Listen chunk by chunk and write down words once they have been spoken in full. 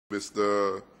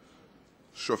Mr.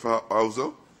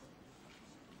 Schaffhauser,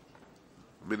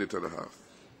 minute and a half.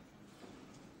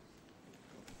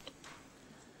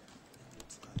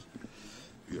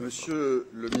 Monsieur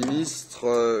le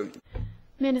ministre,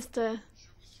 Minister,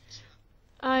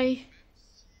 I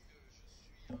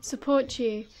support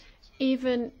you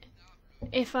even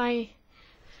if I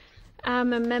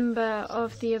am a member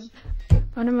of the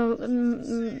Honourable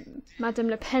Madame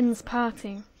Le Pen's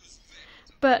party.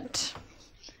 But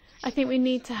I think we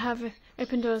need to have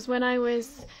open doors. When I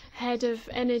was head of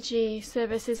energy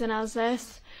services in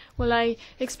Alsace, well, I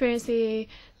experienced the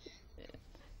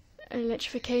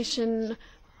electrification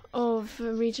of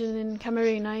a region in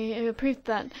Cameroon. I approved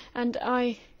that, and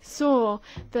I saw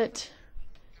that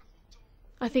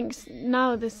I think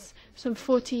now there's some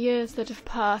 40 years that have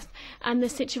passed and the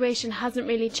situation hasn't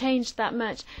really changed that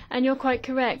much. And you're quite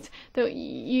correct that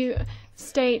you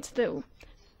state that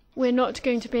we're not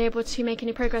going to be able to make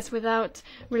any progress without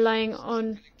relying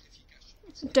on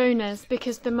donors,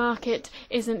 because the market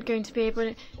isn't going to be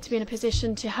able to be in a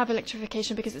position to have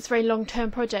electrification because it's a very long-term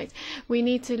project. We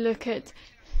need to look at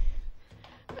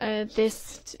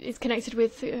this is connected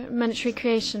with monetary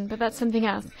creation, but that's something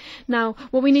else. Now,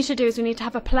 what we need to do is we need to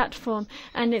have a platform,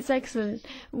 and it's excellent.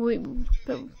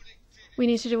 But we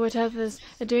need to do what others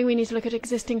are doing. We need to look at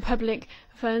existing public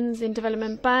funds in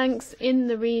development banks in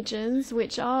the regions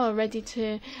which are ready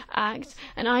to act.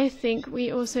 And I think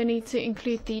we also need to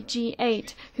include the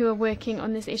G8 who are working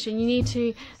on this issue. You need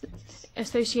to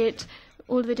associate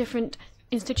all the different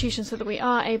institutions so that we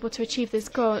are able to achieve this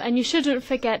goal. And you shouldn't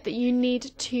forget that you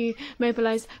need to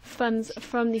mobilize funds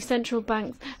from the central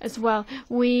banks as well.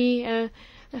 We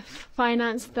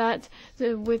financed that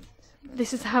with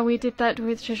this is how we did that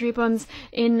with treasury bonds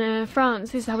in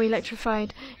France. This is how we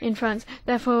electrified in France.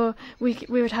 Therefore, we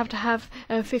would have to have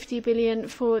 50 billion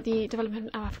for the development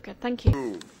of Africa. Thank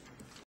you.